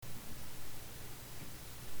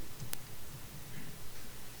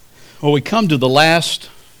Well, we come to the last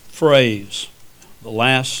phrase, the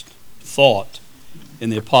last thought in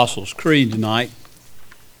the Apostles' Creed tonight.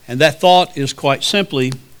 And that thought is quite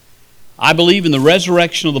simply, I believe in the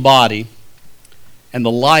resurrection of the body and the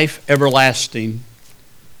life everlasting.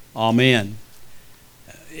 Amen.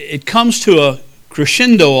 It comes to a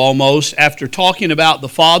crescendo almost after talking about the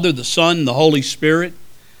Father, the Son, and the Holy Spirit,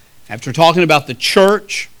 after talking about the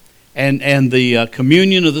church and the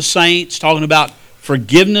communion of the saints, talking about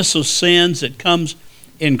forgiveness of sins that comes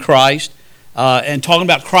in Christ, and talking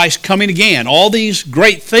about Christ coming again. All these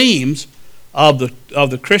great themes of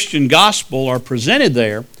the Christian gospel are presented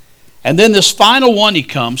there. And then this final one he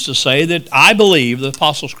comes to say that I believe, the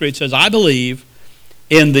Apostles' Creed says, I believe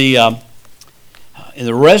in the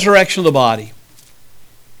resurrection of the body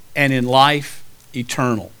and in life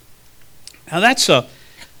eternal. Now that's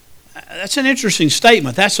an interesting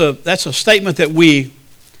statement. That's a statement that we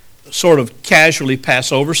sort of casually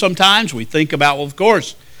pass over sometimes. We think about, well, of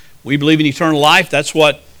course, we believe in eternal life. That's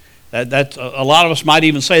what that a lot of us might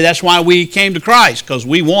even say that's why we came to Christ, because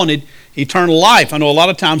we wanted eternal life. I know a lot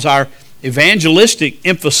of times our evangelistic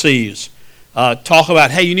emphases talk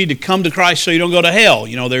about, hey, you need to come to Christ so you don't go to hell.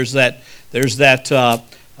 You know, there's that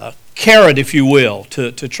carrot, if you will,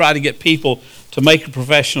 to try to get people to make a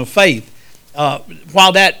profession of faith.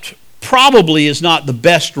 While that probably is not the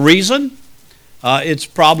best reason, it's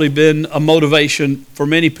probably been a motivation for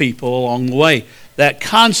many people along the way. That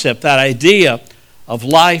concept, that idea of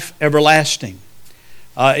life everlasting.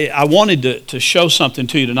 I wanted to show something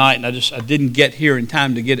to you tonight, and I didn't get here in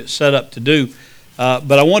time to get it set up to do.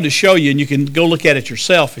 But I wanted to show you, and you can go look at it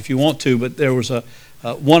yourself if you want to. But there was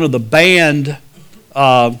one of the band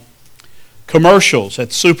commercials at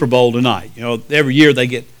the Super Bowl tonight. You know, every year they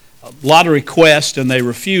get a lot of requests, and they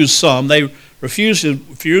refuse some. They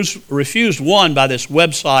refused one by this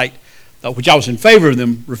website, which I was in favor of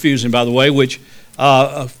them refusing, by the way, which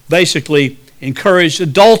basically encouraged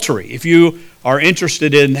adultery. If you are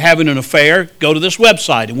interested in having an affair, go to this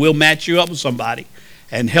website, and we'll match you up with somebody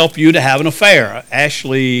and help you to have an affair.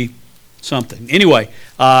 Ashley something. Anyway,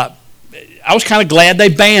 I was kind of glad they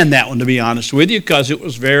banned that one, to be honest with you, because it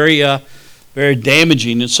was very, very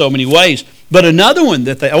damaging in so many ways. But another one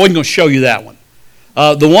that I wasn't going to show you that one.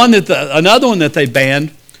 Another one that they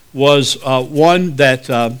banned was one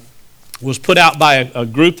that was put out by a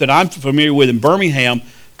group that I'm familiar with in Birmingham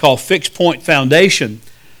called Fixed Point Foundation,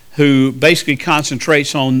 who basically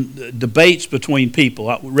concentrates on debates between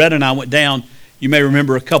people. Red and I went down, you may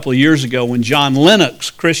remember a couple of years ago, when John Lennox,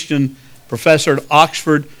 Christian professor at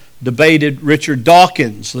Oxford, debated Richard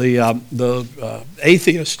Dawkins, the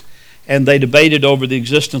atheist, and they debated over the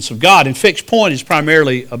existence of God. And Fixed Point is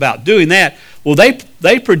primarily about doing that. Well,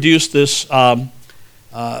 they produced this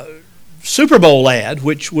Super Bowl ad,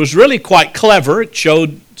 which was really quite clever. It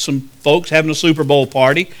showed some folks having a Super Bowl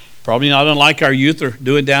party, probably not unlike our youth are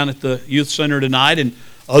doing down at the youth center tonight, and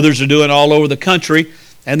others are doing all over the country.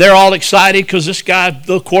 And they're all excited because this guy,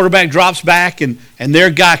 the quarterback, drops back, and their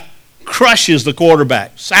guy crushes the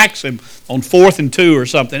quarterback, sacks him on 4th and 2 or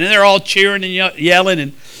something. And they're all cheering and yelling.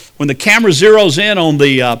 And when the camera zeroes in on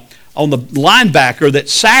the linebacker that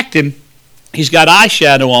sacked him, he's got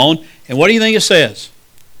eyeshadow on. And what do you think it says?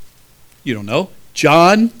 You don't know.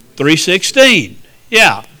 John 3:16.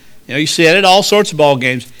 Yeah. You know, you see it at all sorts of ball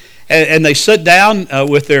games. And they sit down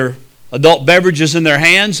with their adult beverages in their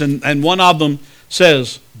hands, and one of them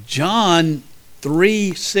says, John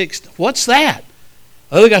 3:16. What's that?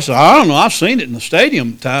 The other guy said, I don't know. I've seen it in the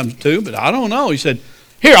stadium times too, but I don't know. He said,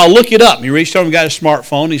 here, I'll look it up. And he reached over and got his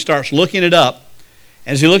smartphone, and he starts looking it up.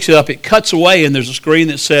 As he looks it up, it cuts away, and there's a screen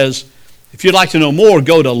that says, if you'd like to know more,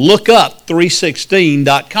 go to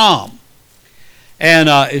lookup316.com. And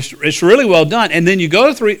it's really well done. And then you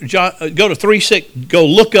go to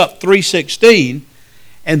look up 316,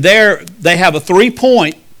 and there they have a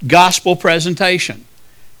 3-point gospel presentation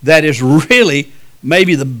that is really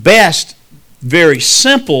maybe the best, very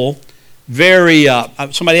simple, very.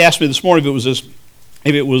 Somebody asked me this morning if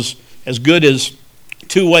it was as good as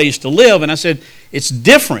 2 Ways to Live, and I said it's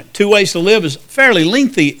different. 2 Ways to Live is fairly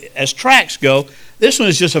lengthy as tracks go. This one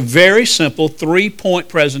is just a very simple 3-point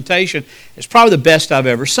presentation. It's probably the best I've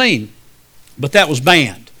ever seen. But that was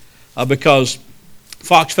banned because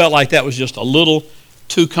Fox felt like that was just a little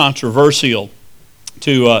too controversial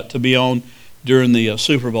to be on during the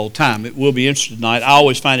Super Bowl time. It will be interesting tonight. I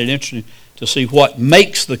always find it interesting to see what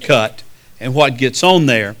makes the cut and what gets on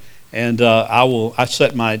there. And I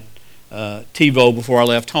set my TiVo before I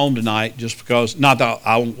left home tonight, just because, not that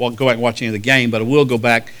I won't go back and watch any of the game, but I will go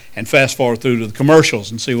back and fast forward through to the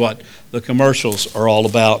commercials and see what the commercials are all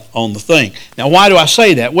about on the thing. Now, why do I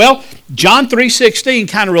say that? Well, John 3:16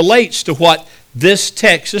 kind of relates to what this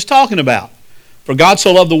text is talking about. For God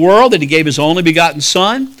so loved the world that he gave his only begotten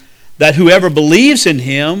Son, that whoever believes in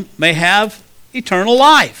him may have eternal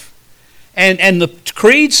life. And the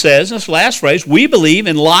creed says, in this last phrase, we believe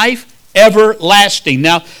in life everlasting.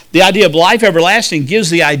 Now, the idea of life everlasting gives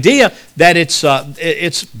the idea that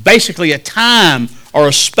it's basically a time or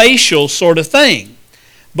a spatial sort of thing.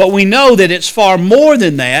 But we know that it's far more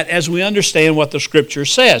than that as we understand what the Scripture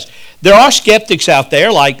says. There are skeptics out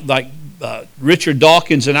there like Richard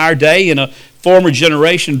Dawkins in our day and a former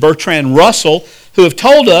generation, Bertrand Russell, who have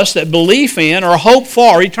told us that belief in or hope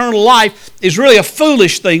for eternal life is really a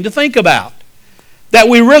foolish thing to think about. That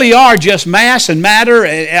we really are just mass and matter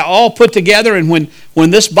all put together, and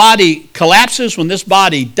when this body collapses, when this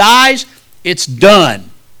body dies, it's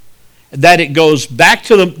done. That it goes back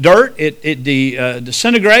to the dirt, it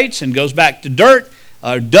disintegrates and goes back to dirt,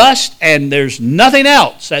 dust, and there's nothing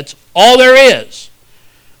else. That's all there is.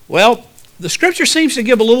 Well, the Scripture seems to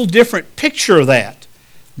give a little different picture of that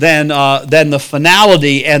than the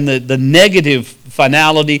finality and the negative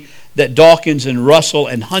finality that Dawkins and Russell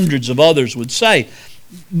and hundreds of others would say.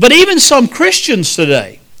 But even some Christians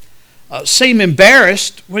today seem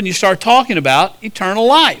embarrassed when you start talking about eternal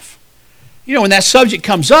life. You know, when that subject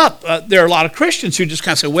comes up, there are a lot of Christians who just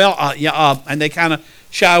kind of say, well, and they kind of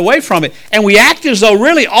shy away from it. And we act as though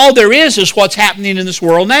really all there is what's happening in this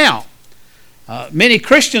world now. Many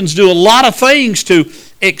Christians do a lot of things to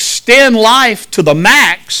extend life to the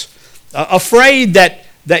max, afraid that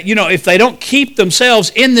if they don't keep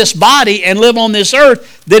themselves in this body and live on this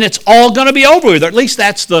earth, then it's all going to be over with. Or at least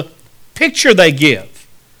that's the picture they give.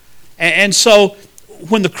 And so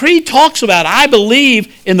when the Creed talks about, I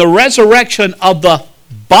believe in the resurrection of the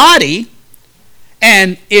body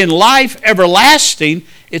and in life everlasting,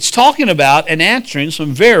 it's talking about and answering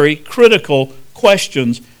some very critical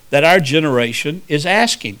questions that our generation is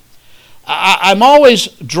asking. I'm always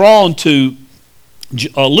drawn to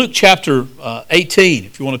Luke chapter 18,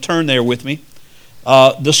 if you want to turn there with me.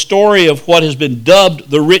 The story of what has been dubbed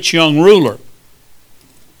the rich young ruler.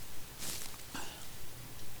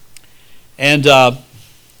 And a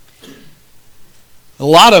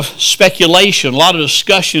lot of speculation, a lot of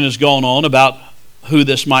discussion has gone on about who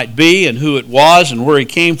this might be and who it was and where he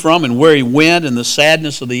came from and where he went and the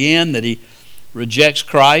sadness of the end that he rejects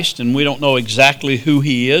Christ, and we don't know exactly who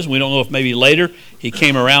he is. We don't know if maybe later he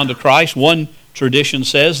came around to Christ. One tradition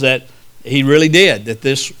says that he really did, that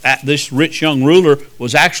this rich young ruler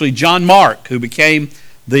was actually John Mark, who became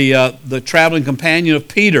the traveling companion of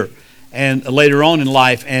Peter and later on in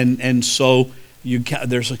life. And so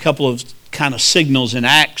there's a couple of kind of signals in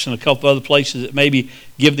Acts and a couple other places that maybe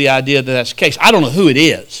give the idea that that's the case. I don't know who it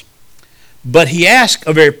is, but he asked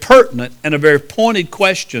a very pertinent and a very pointed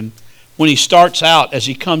question when he starts out as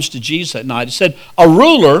he comes to Jesus at night. He said, a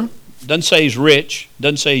ruler, doesn't say he's rich,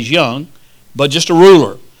 doesn't say he's young, but just a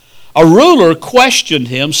ruler. A ruler questioned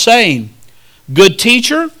him, saying, good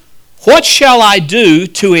teacher, what shall I do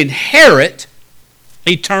to inherit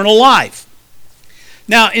eternal life?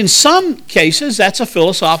 Now, in some cases, that's a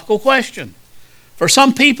philosophical question. For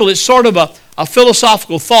some people, it's sort of a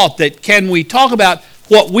philosophical thought that can we talk about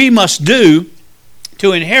what we must do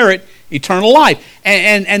to inherit eternal life?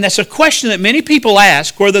 And that's a question that many people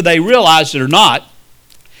ask, whether they realize it or not,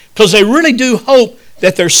 because they really do hope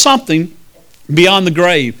that there's something beyond the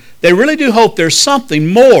grave. They really do hope there's something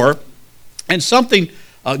more and something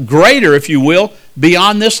greater, if you will,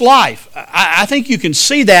 beyond this life. I think you can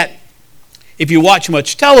see that if you watch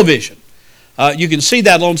much television. You can see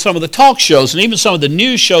that on some of the talk shows, and even some of the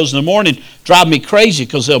news shows in the morning drive me crazy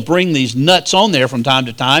because they'll bring these nuts on there from time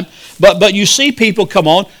to time. But you see people come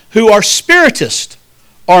on who are spiritists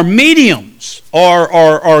or mediums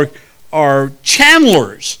or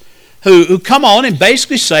channelers who come on and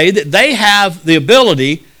basically say that they have the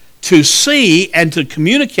ability to see and to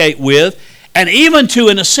communicate with, and even to,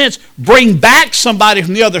 in a sense, bring back somebody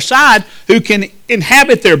from the other side who can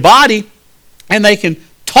inhabit their body, and they can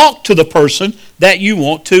talk to the person that you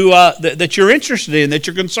want to, that you're interested in, that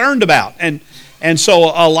you're concerned about. And so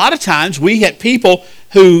a lot of times we get people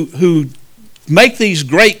who make these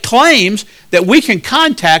great claims that we can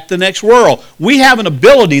contact the next world. We have an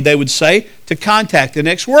ability, they would say, to contact the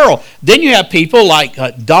next world. Then you have people like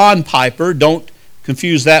Don Piper. Don't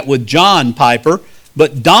confuse that with John Piper.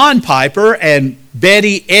 But Don Piper and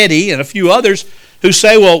Betty Eddy and a few others who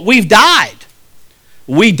say, well, we've died.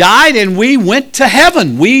 We died and we went to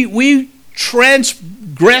heaven. We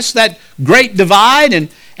transgressed progressed that great divide,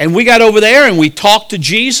 and we got over there and we talked to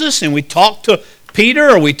Jesus and we talked to Peter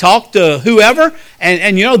or we talked to whoever,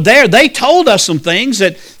 and there they told us some things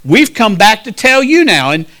that we've come back to tell you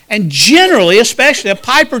now. And generally, especially, Don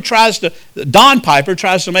Piper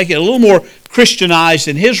tries to make it a little more Christianized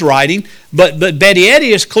in his writing, but Betty Eddy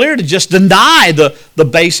is clear to just deny the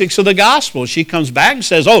basics of the gospel. She comes back and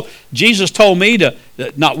says, oh, Jesus told me to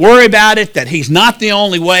not worry about it, that He's not the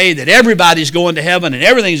only way, that everybody's going to heaven and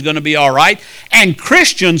everything's going to be all right. And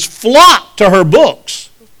Christians flock to her books.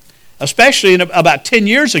 Especially about 10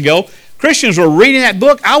 years ago, Christians were reading that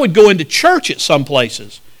book. I would go into church at some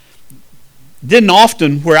places. Didn't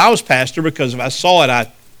often where I was pastor, because if I saw it,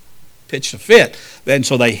 I pitched a fit. And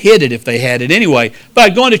so they hid it if they had it anyway. But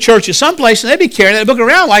I'd go into church at some place, and they'd be carrying that book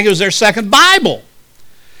around like it was their second Bible.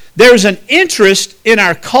 There's an interest in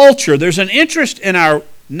our culture. There's an interest in our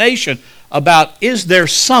nation about, is there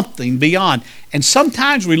something beyond? And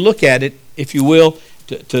sometimes we look at it, if you will,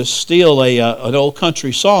 to steal an old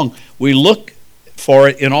country song, we look for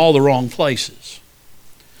it in all the wrong places.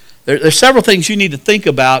 There's several things you need to think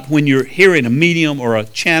about when you're hearing a medium or a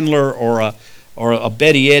Chandler or a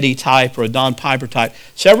Betty Eddy type or a Don Piper type.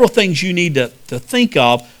 Several things you need to think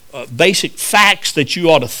of, basic facts that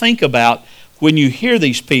you ought to think about when you hear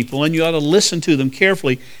these people, and you ought to listen to them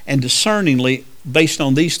carefully and discerningly based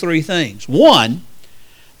on these three things. One,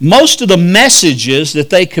 most of the messages that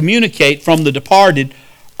they communicate from the departed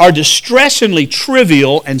are distressingly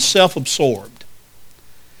trivial and self-absorbed.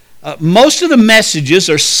 Most of the messages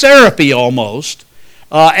are syrupy almost,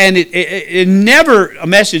 and it never a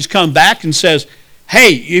message comes back and says,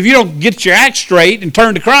 hey, if you don't get your act straight and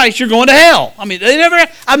turn to Christ, you're going to hell. I mean,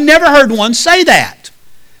 I've never heard one say that.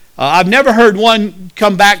 I've never heard one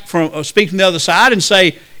come back from speak from the other side and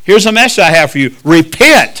say, here's a message I have for you.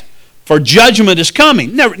 Repent, for judgment is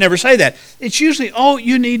coming. Never say that. It's usually, oh,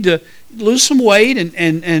 you need to lose some weight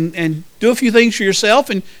and do a few things for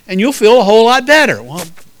yourself, and you'll feel a whole lot better. Well,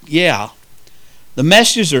 yeah. The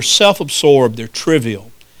messages are self-absorbed. They're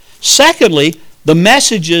trivial. Secondly, the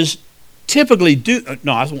messages typically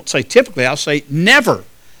I won't say typically, I'll say never.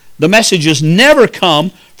 The messages never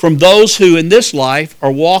come from those who in this life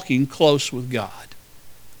are walking close with God,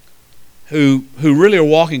 who really are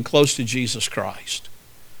walking close to Jesus Christ.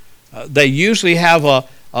 They usually have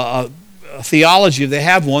a theology, if they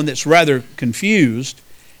have one, that's rather confused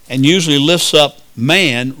and usually lifts up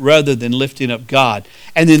man rather than lifting up God.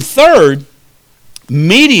 And then third,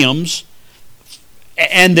 mediums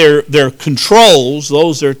and their controls,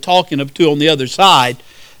 those they're talking up to on the other side,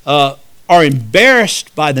 are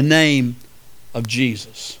embarrassed by the name of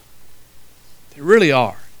Jesus. They really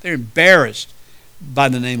are. They're embarrassed by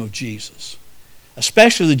the name of Jesus,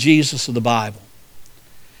 especially the Jesus of the Bible.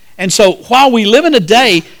 And so while we live in a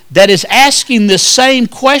day that is asking this same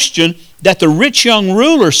question that the rich young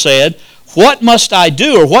ruler said, what must I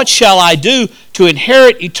do, or what shall I do to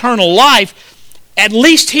inherit eternal life, at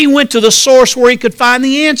least he went to the source where he could find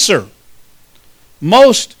the answer.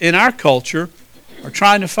 Most in our culture are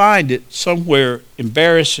trying to find it somewhere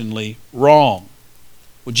embarrassingly wrong.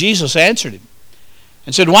 Well, Jesus answered him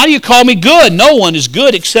and said, why do you call me good? No one is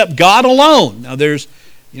good except God alone. Now there's,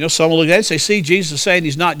 some will look at it and say, see, Jesus is saying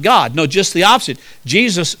He's not God. No, just the opposite.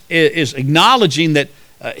 Jesus is acknowledging that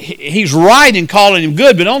He's right in calling Him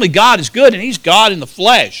good, but only God is good, and He's God in the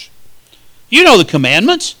flesh. You know the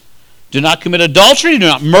commandments. Do not commit adultery, do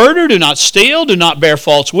not murder, do not steal, do not bear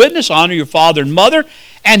false witness, honor your father and mother.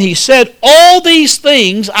 And He said, all these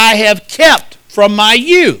things I have kept from my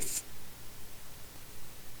youth.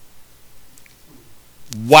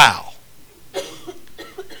 Wow.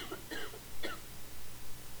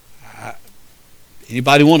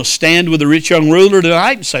 Anybody want to stand with the rich young ruler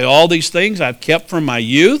tonight and say, all these things I've kept from my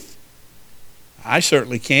youth? I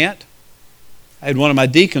certainly can't. I had one of my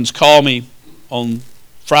deacons call me on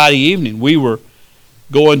Friday evening. We were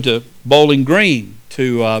going to Bowling Green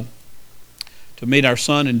to meet our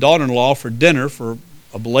son and daughter-in-law for dinner for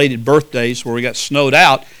a belated birthdays where we got snowed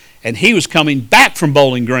out, and he was coming back from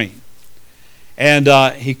Bowling Green.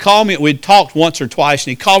 And he called me. We'd talked once or twice,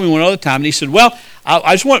 and he called me one other time, and he said, well,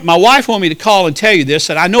 my wife wanted me to call and tell you this,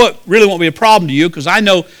 and I know it really won't be a problem to you because I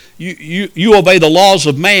know you obey the laws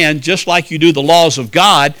of man just like you do the laws of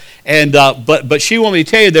God, and but she wanted me to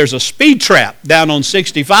tell you there's a speed trap down on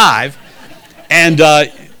 65, and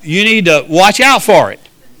you need to watch out for it.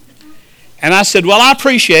 And I said, well, I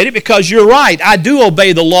appreciate it because you're right. I do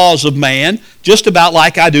obey the laws of man just about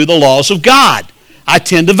like I do the laws of God. I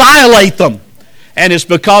tend to violate them. And it's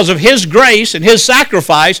because of His grace and His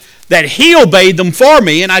sacrifice that He obeyed them for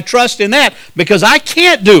me, and I trust in that because I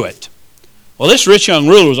can't do it. Well, this rich young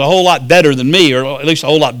ruler was a whole lot better than me, or at least a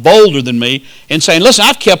whole lot bolder than me, in saying, listen,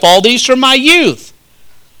 I've kept all these from my youth.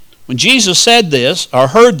 When Jesus said this, or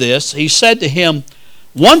heard this, he said to him,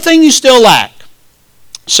 one thing you still lack.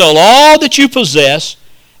 Sell all that you possess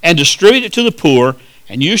and distribute it to the poor,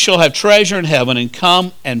 and you shall have treasure in heaven, and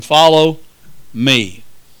come and follow me.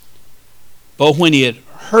 But when he had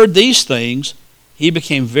heard these things, he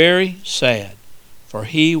became very sad, for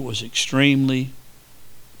he was extremely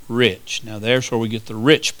rich. Now there's where we get the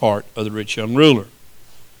rich part of the rich young ruler.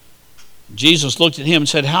 Jesus looked at him and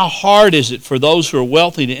said, how hard is it for those who are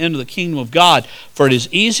wealthy to enter the kingdom of God? For it is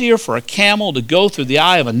easier for a camel to go through the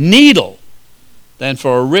eye of a needle than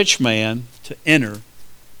for a rich man to enter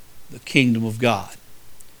the kingdom of God.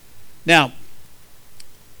 Now,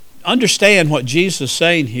 understand what Jesus is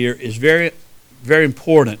saying here is very, very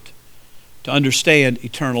important to understand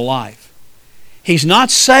eternal life. He's not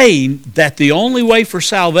saying that the only way for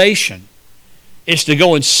salvation is to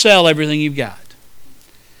go and sell everything you've got.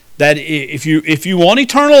 That if you want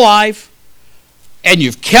eternal life and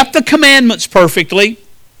you've kept the commandments perfectly,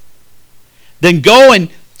 then go and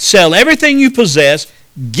sell everything you possess,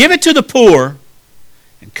 give it to the poor,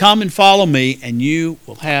 and come and follow me, and you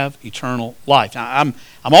will have eternal life. Now, I'm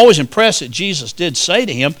always impressed that Jesus did say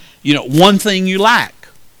to him, one thing you lack.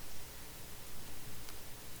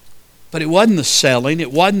 But it wasn't the selling,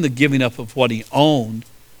 it wasn't the giving up of what he owned.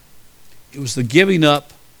 It was the giving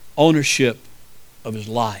up ownership of his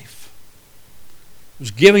life. It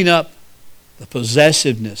was giving up the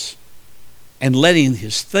possessiveness and letting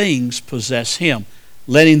his things possess him,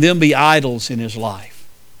 letting them be idols in his life.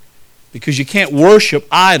 Because you can't worship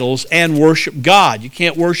idols and worship God. You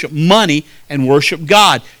can't worship money and worship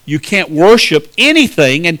God. You can't worship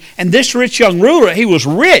anything. And this rich young ruler, he was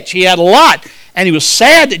rich. He had a lot. And he was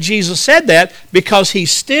sad that Jesus said that because he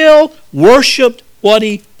still worshiped what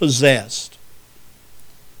he possessed.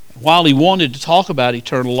 While he wanted to talk about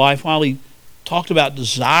eternal life, while he talked about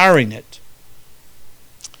desiring it,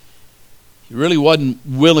 he really wasn't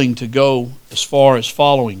willing to go as far as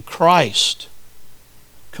following Christ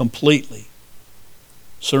completely,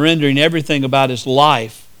 surrendering everything about his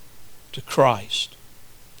life to Christ.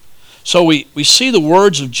 So we see the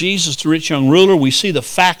words of Jesus to the rich young ruler. We see the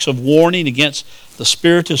facts of warning against the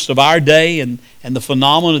spiritists of our day and the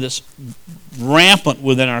phenomena that's rampant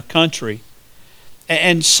within our country.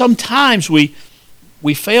 And sometimes we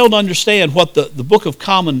fail to understand what the Book of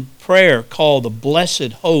Common Prayer called the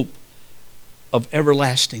blessed hope of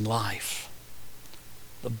everlasting life.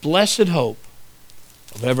 The blessed hope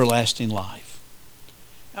of everlasting life.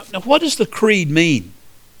 Now, what does the creed mean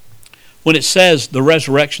when it says the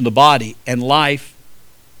resurrection of the body and life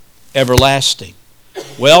everlasting?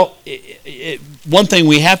 Well, one thing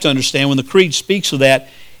we have to understand when the creed speaks of that,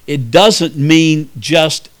 it doesn't mean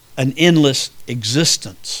just an endless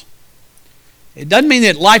existence. It doesn't mean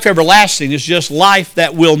that life everlasting is just life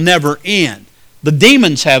that will never end. The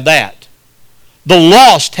demons have that. The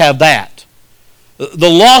lost have that. The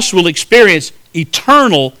lost will experience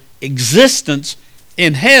eternal existence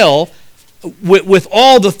in hell with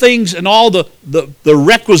all the things and all the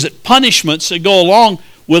requisite punishments that go along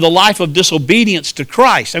with a life of disobedience to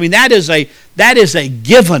Christ. I mean, that is a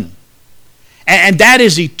given. And that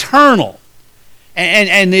is eternal.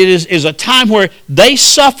 And it is a time where they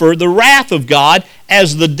suffer the wrath of God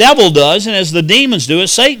as the devil does and as the demons do,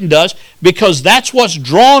 as Satan does, because that's what's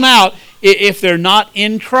drawn out if they're not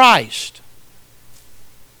in Christ.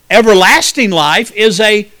 Everlasting life is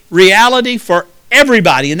a reality for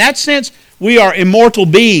everybody. In that sense, we are immortal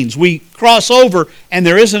beings. We cross over, and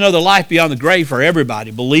there is another life beyond the grave for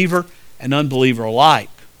everybody, believer and unbeliever alike.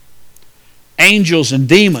 Angels and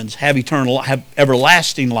demons have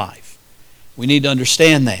everlasting life. We need to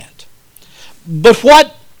understand that. But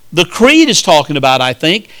what the creed is talking about, I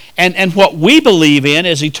think, and what we believe in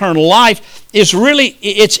as eternal life is really,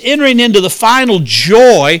 it's entering into the final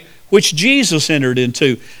joy which Jesus entered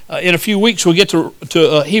into. In a few weeks we'll get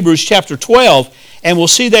to Hebrews chapter 12, and we'll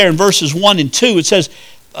see there in verses 1 and 2, it says,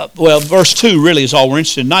 verse 2 really is all we're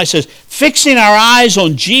interested in now. It says, fixing our eyes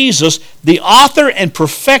on Jesus, the author and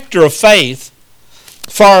perfecter of faith,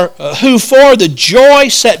 who for the joy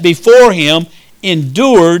set before him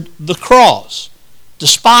endured the cross,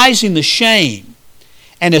 despising the shame,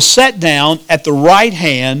 and is set down at the right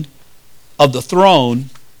hand of the throne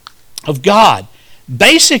of God.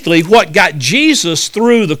 Basically, what got Jesus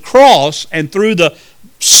through the cross and through the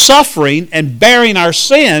suffering and bearing our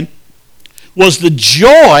sin was the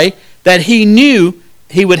joy that he knew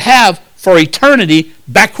he would have for eternity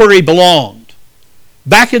back where he belonged,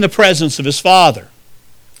 back in the presence of his Father.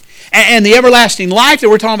 And the everlasting life that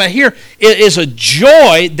we're talking about here is a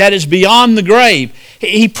joy that is beyond the grave.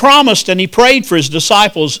 He promised and he prayed for his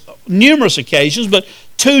disciples numerous occasions, but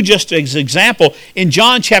two just as example. In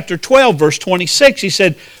John chapter 12, verse 26, he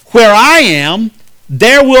said, "Where I am,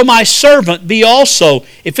 there will my servant be also.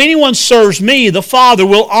 If anyone serves me, the Father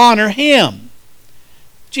will honor him."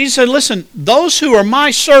 Jesus said, listen, those who are my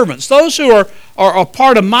servants, those who are a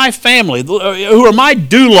part of my family, who are my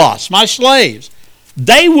doulos, my slaves,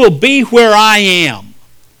 they will be where I am.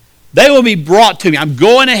 They will be brought to me. I'm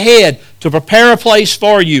going ahead to prepare a place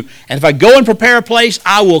for you. And if I go and prepare a place,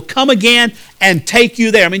 I will come again and take you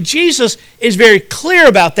there. I mean, Jesus is very clear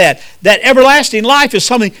about that. That everlasting life is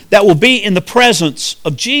something that will be in the presence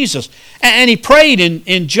of Jesus. And he prayed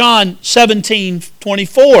in John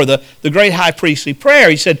 17:24, the great high priestly prayer.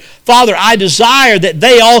 He said, "Father, I desire that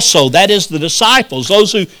they also," that is the disciples,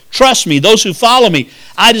 those who trust me, those who follow me,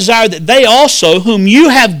 "I desire that they also, whom you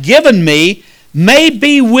have given me, may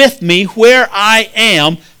be with me where I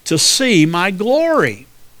am to see my glory."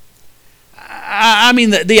 I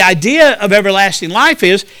mean, the idea of everlasting life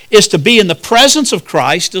is to be in the presence of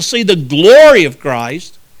Christ, to see the glory of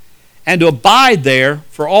Christ, and to abide there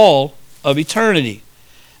for all of eternity.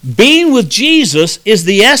 Being with Jesus is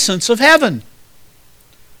the essence of heaven.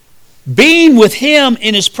 Being with Him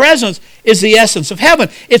in His presence is the essence of heaven.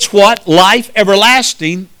 It's what life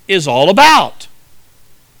everlasting is all about.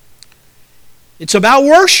 It's about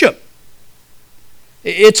worship.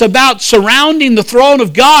 It's about surrounding the throne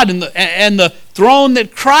of God and the throne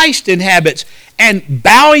that Christ inhabits and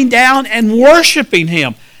bowing down and worshiping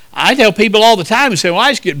Him. I tell people all the time who say, "Well,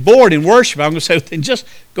 I just get bored in worship." I'm going to say, "Then just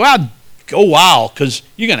go out and go wild, because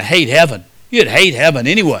you're going to hate heaven. You'd hate heaven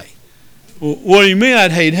anyway." "Well, what do you mean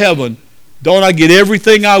I'd hate heaven? Don't I get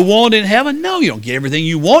everything I want in heaven?" No, you don't get everything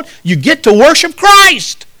you want. You get to worship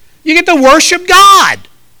Christ. You get to worship God.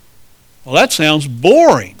 Well, that sounds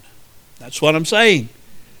boring. That's what I'm saying.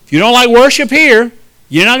 If you don't like worship here,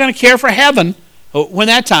 you're not going to care for heaven when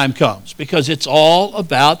that time comes, because it's all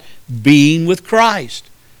about being with Christ.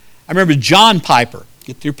 I remember John Piper.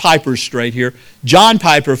 Get your Pipers straight here. John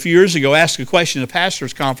Piper, a few years ago, asked a question at a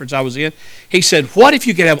pastor's conference I was in. He said, "What if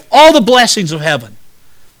you could have all the blessings of heaven,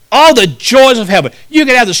 all the joys of heaven? You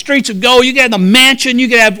could have the streets of gold, you could have the mansion, you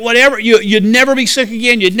could have whatever. You'd never be sick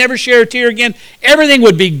again, you'd never shed a tear again. Everything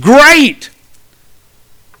would be great.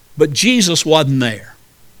 But Jesus wasn't there.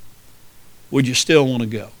 Would you still want to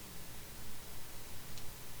go?"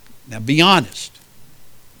 Now be honest.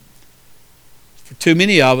 For too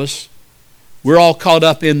many of us, we're all caught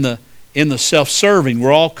up in the self-serving.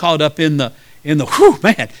 We're all caught up in the whew,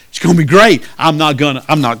 man, it's going to be great. I'm not going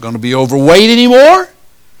to be overweight anymore.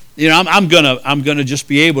 You know, I'm gonna just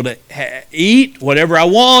be able to eat whatever I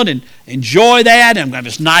want and enjoy that. And I'm going to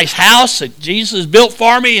have this nice house that Jesus has built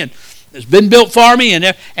for me and has been built for me,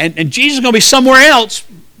 and Jesus is going to be somewhere else.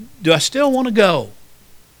 Do I still want to go?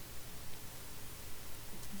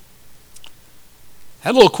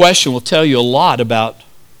 That little question will tell you a lot about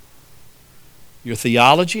your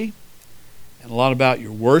theology, and a lot about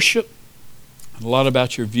your worship, and a lot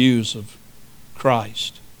about your views of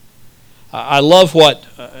Christ. I love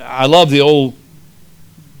the old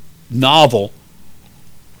novel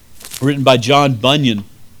written by John Bunyan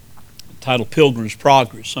titled Pilgrim's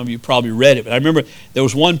Progress. Some of you probably read it, but I remember there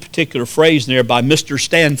was one particular phrase in there by Mr.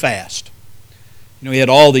 Standfast. You know, he had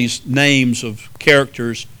all these names of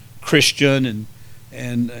characters, Christian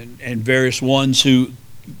and various ones who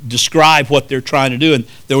describe what they're trying to do. And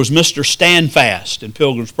there was Mr. Standfast in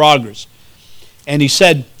Pilgrim's Progress. And he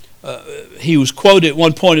said, he was quoted at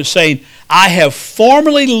one point as saying, "I have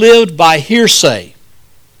formerly lived by hearsay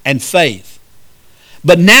and faith,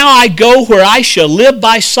 but now I go where I shall live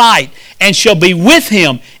by sight, and shall be with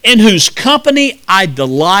Him, in whose company I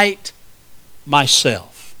delight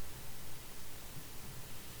myself."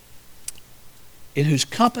 In whose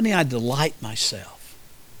company I delight myself.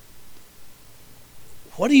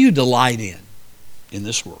 What do you delight in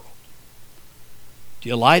this world? Do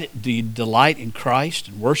you delight in Christ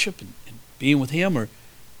and worship and being with Him, or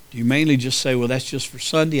do you mainly just say, "Well, that's just for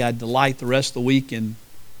Sunday. I delight the rest of the week in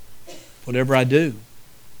whatever I do,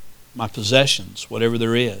 my possessions, whatever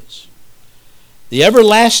there is"? The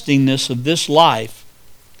everlastingness of this life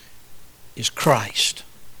is Christ.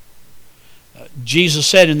 Jesus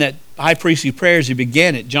said in that high priestly prayer as He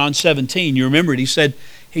began it, John 17, you remember it, He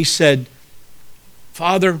said,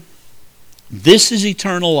 "Father, this is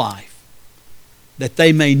eternal life, that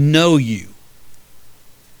they may know You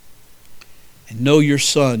and know Your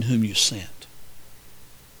Son whom You sent."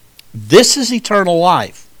 This is eternal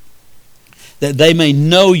life, that they may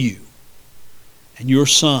know You and Your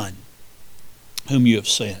Son whom You have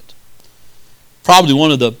sent. Probably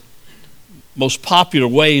one of the most popular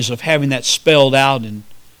ways of having that spelled out and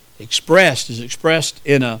expressed is expressed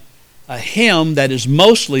in a hymn that is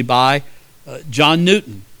mostly by John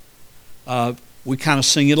Newton. We kind of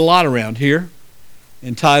sing it a lot around here,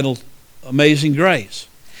 entitled Amazing Grace.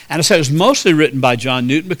 And I said it was mostly written by John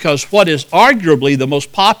Newton because what is arguably the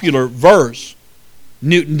most popular verse,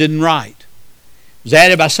 Newton didn't write. It was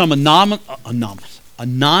added by some anonymous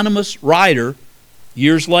writer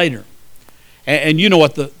years later. And you know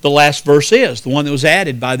what the last verse is, the one that was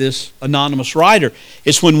added by this anonymous writer.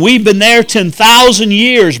 It's when we've been there 10,000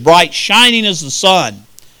 years, bright shining as the sun.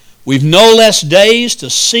 We've no less days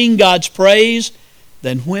to sing God's praise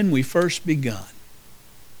than when we first begun.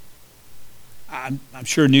 I'm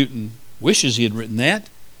sure Newton wishes he had written that,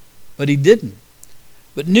 but he didn't.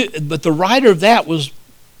 But the writer of that was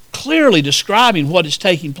clearly describing what is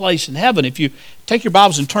taking place in heaven. If you take your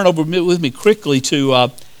Bibles and turn over with me quickly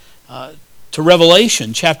to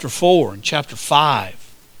Revelation chapter 4 and chapter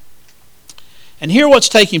 5. And hear what's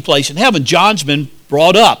taking place in heaven. John's been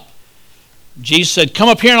brought up. Jesus said, come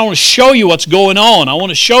up here and I want to show you what's going on. I want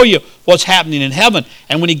to show you what's happening in heaven.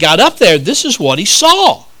 And when he got up there, this is what he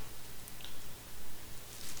saw.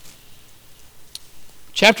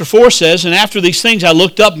 Chapter 4 says, and after these things I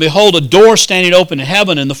looked up, and behold, a door standing open in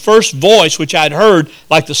heaven, and the first voice which I had heard,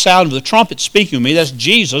 like the sound of the trumpet speaking to me, that's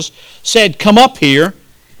Jesus, said, come up here,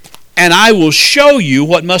 and I will show you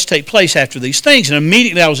what must take place after these things. And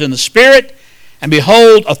immediately I was in the Spirit, and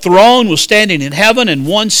behold, a throne was standing in heaven, and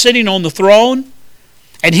one sitting on the throne.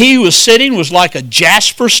 And he who was sitting was like a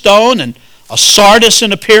jasper stone, and a sardis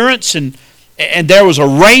in appearance, and there was a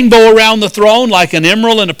rainbow around the throne, like an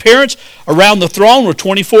emerald in appearance. Around the throne were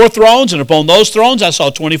 24 thrones, and upon those thrones I saw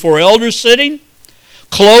 24 elders sitting,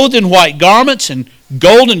 clothed in white garments and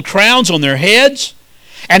golden crowns on their heads.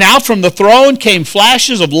 And out from the throne came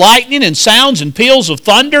flashes of lightning and sounds and peals of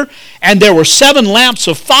thunder. And there were 7 lamps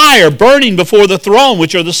of fire burning before the throne,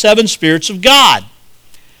 which are the 7 spirits of God.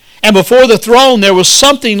 And before the throne there was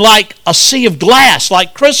something like a sea of glass,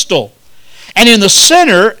 like crystal. And in the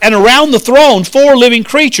center and around the throne 4 living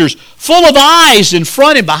creatures, full of eyes in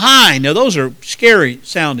front and behind. Now those are scary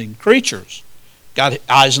sounding creatures. Got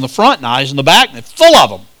eyes in the front and eyes in the back, and they're full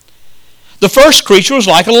of them. The first creature was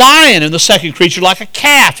like a lion, and the second creature like a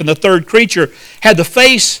calf, and the third creature had the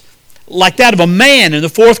face like that of a man, and the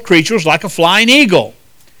fourth creature was like a flying eagle.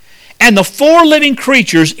 And the 4 living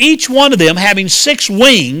creatures, each one of them having 6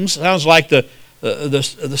 wings, sounds like the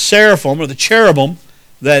seraphim or the cherubim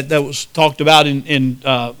that was talked about in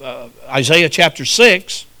Isaiah chapter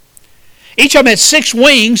 6. Each of them had 6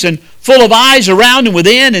 wings and full of eyes around and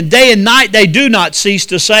within, and day and night they do not cease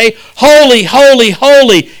to say, holy, holy,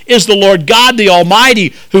 holy is the Lord God the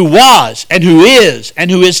Almighty, who was and who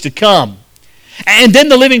is to come. And then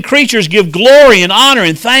the living creatures give glory and honor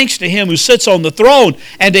and thanks to him who sits on the throne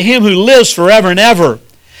and to him who lives forever and ever.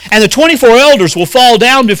 And the 24 elders will fall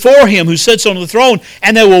down before him who sits on the throne,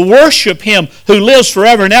 and they will worship him who lives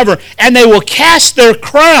forever and ever. And they will cast their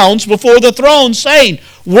crowns before the throne, saying,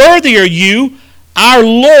 worthy are you, our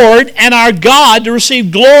Lord and our God, to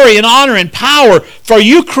receive glory and honor and power. For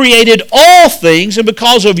you created all things, and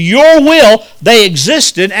because of your will they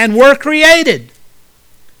existed and were created.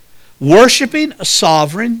 Worshiping a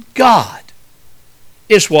sovereign God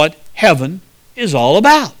is what heaven is all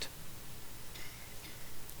about.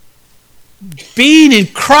 Being in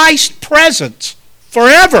Christ's presence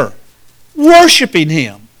forever, worshiping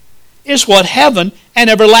him, is what heaven and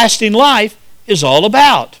everlasting life is all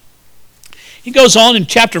about. He goes on in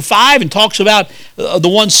chapter 5 and talks about the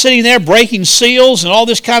one sitting there breaking seals and all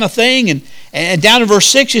this kind of thing. And down in verse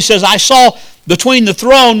 6 he says, I saw between the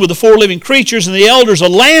throne with the 4 living creatures and the elders a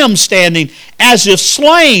lamb standing as if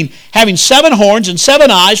slain, having 7 horns and 7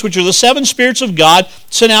 eyes, which are the 7 spirits of God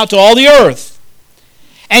sent out to all the earth.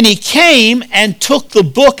 And he came and took the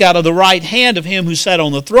book out of the right hand of him who sat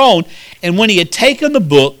on the throne. And when he had taken the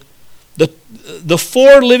book, the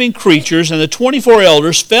 4 living creatures and the 24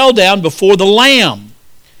 elders fell down before the Lamb,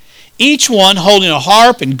 each one holding a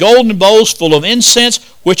harp and golden bowls full of incense,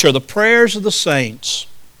 which are the prayers of the saints.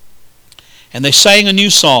 And they sang a new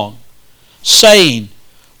song, saying,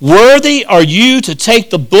 worthy are you to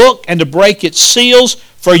take the book and to break its seals,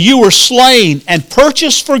 for you were slain and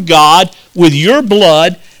purchased for God with your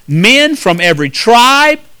blood men from every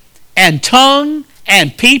tribe and tongue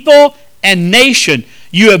and people and nation.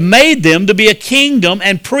 You have made them to be a kingdom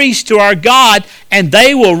and priests to our God, and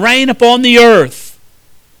they will reign upon the earth.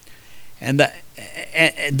 And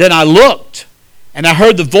then I looked, and I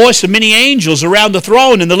heard the voice of many angels around the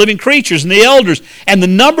throne and the living creatures and the elders, and the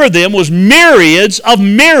number of them was myriads of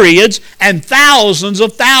myriads and thousands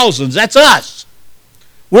of thousands. That's us.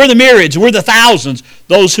 We're the myriads, we're the thousands,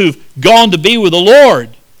 those who've gone to be with the Lord.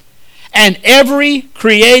 And every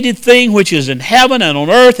created thing which is in heaven and on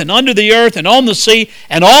earth and under the earth and on the sea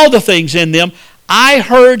and all the things in them, I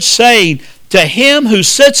heard saying, to him who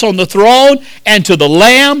sits on the throne and to the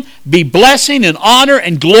Lamb be blessing and honor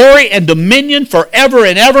and glory and dominion forever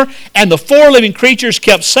and ever. And the four living creatures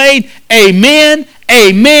kept saying, Amen,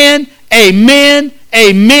 Amen, Amen,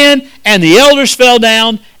 Amen. And the elders fell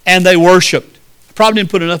down and they worshiped. I probably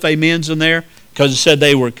didn't put enough amens in there because it said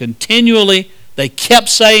they were continually, they kept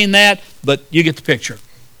saying that, but you get the picture.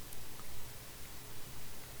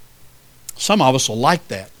 Some of us will like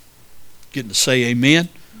that, getting to say amen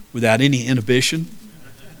without any inhibition.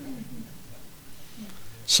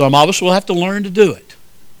 Some of us will have to learn to do it.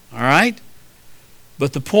 All right?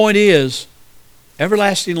 But the point is,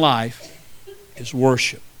 everlasting life is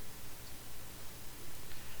worship.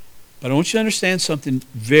 But I want you to understand something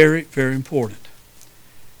very, very important.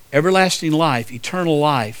 Everlasting life, eternal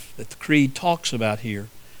life that the Creed talks about here,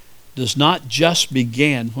 does not just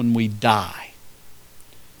begin when we die.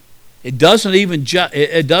 It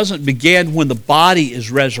doesn't begin when the body is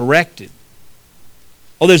resurrected.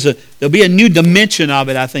 Oh, there'll be a new dimension of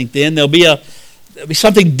it, I think. Then there'll be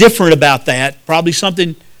something different about that. Probably something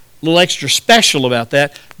a little extra special about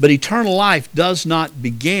that. But eternal life does not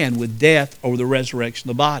begin with death or the resurrection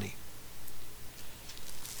of the body.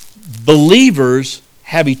 Believers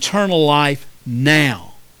have eternal life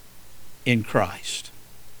now in Christ.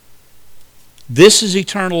 This is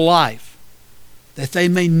eternal life, that they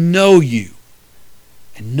may know you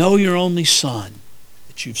and know your only Son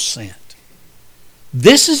that you've sent.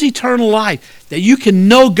 This is eternal life, that you can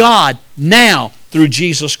know God now through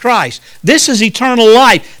Jesus Christ. This is eternal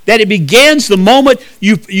life, that it begins the moment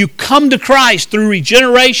you come to Christ through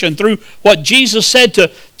regeneration, through what Jesus said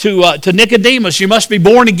to Nicodemus, you must be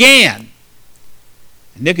born again.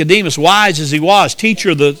 And Nicodemus, wise as he was, teacher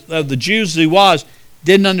of the Jews as he was,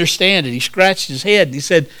 didn't understand it. He scratched his head and he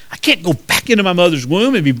said, I can't go back into my mother's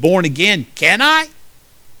womb and be born again, can I?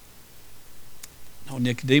 No,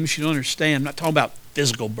 Nicodemus, you don't understand. I'm not talking about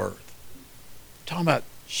physical birth. I'm talking about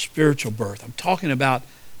spiritual birth. I'm talking about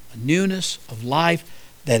a newness of life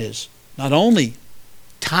that is not only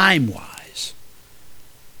time-wise,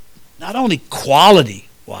 not only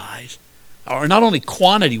quality-wise, or not only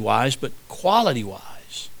quantity-wise, but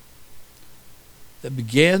quality-wise, that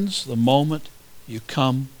begins the moment you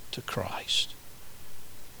come to Christ.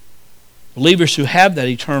 Believers who have that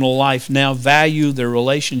eternal life now value their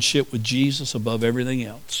relationship with Jesus above everything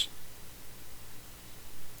else.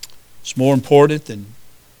 It's more important than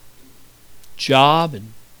job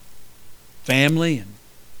and family and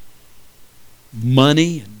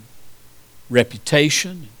money and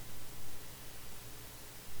reputation and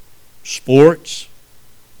sports.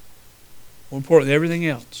 More important than everything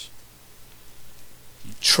else.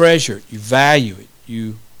 You treasure it, you value it,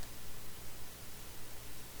 you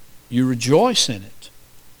rejoice in it.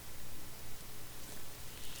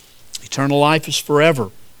 Eternal life is forever.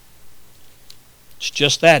 It's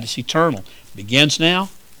just that. It's eternal. It begins now,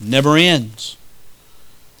 never ends.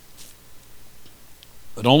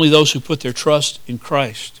 But only those who put their trust in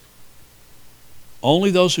Christ, only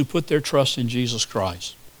those who put their trust in Jesus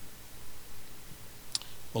Christ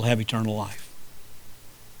will have eternal life.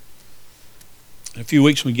 In a few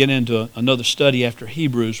weeks, when we get into another study after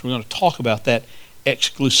Hebrews, we're going to talk about that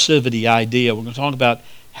exclusivity idea. We're going to talk about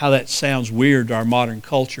how that sounds weird to our modern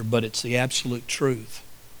culture, but it's the absolute truth.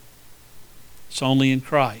 It's only in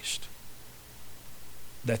Christ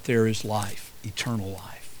that there is life, eternal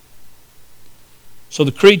life. So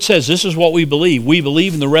the Creed says this is what we believe. We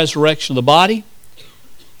believe in the resurrection of the body,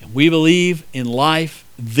 and we believe in life,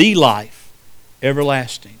 the life,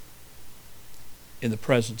 everlasting, in the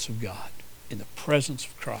presence of God, in the presence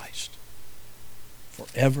of Christ,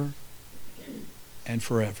 forever and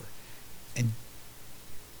forever. And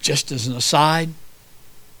just as an aside,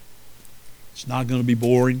 it's not going to be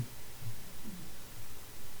boring.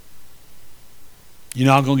 You're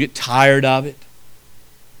not going to get tired of it.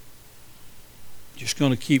 You're just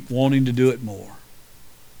going to keep wanting to do it more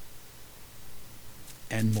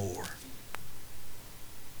and more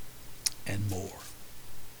and more.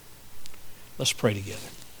 Let's pray together.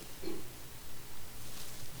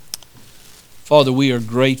 Father, we are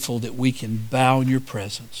grateful that we can bow in your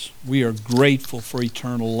presence. We are grateful for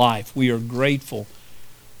eternal life. We are grateful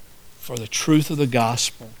for the truth of the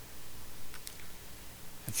gospel.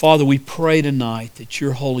 And Father, we pray tonight that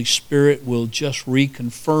your Holy Spirit will just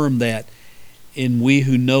reconfirm that in we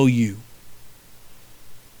who know you.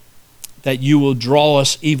 That you will draw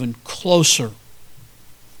us even closer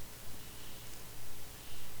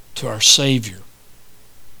to our Savior.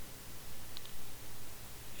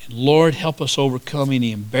 Lord, help us overcome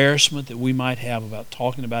any embarrassment that we might have about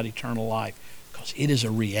talking about eternal life, because it is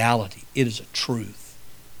a reality. It is a truth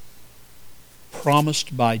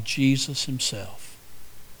promised by Jesus himself,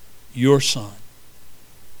 your Son,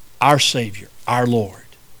 our Savior, our Lord.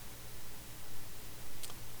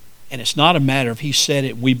 And it's not a matter of he said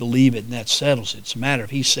it, we believe it, and that settles it. It's a matter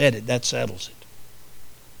of he said it, that settles it,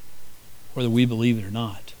 whether we believe it or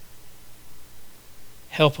not.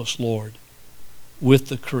 Help us, Lord, with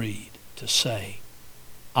the creed to say,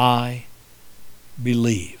 I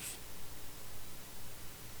believe.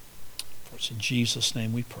 For it's in Jesus'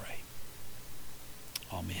 name we pray.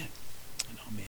 Amen and amen.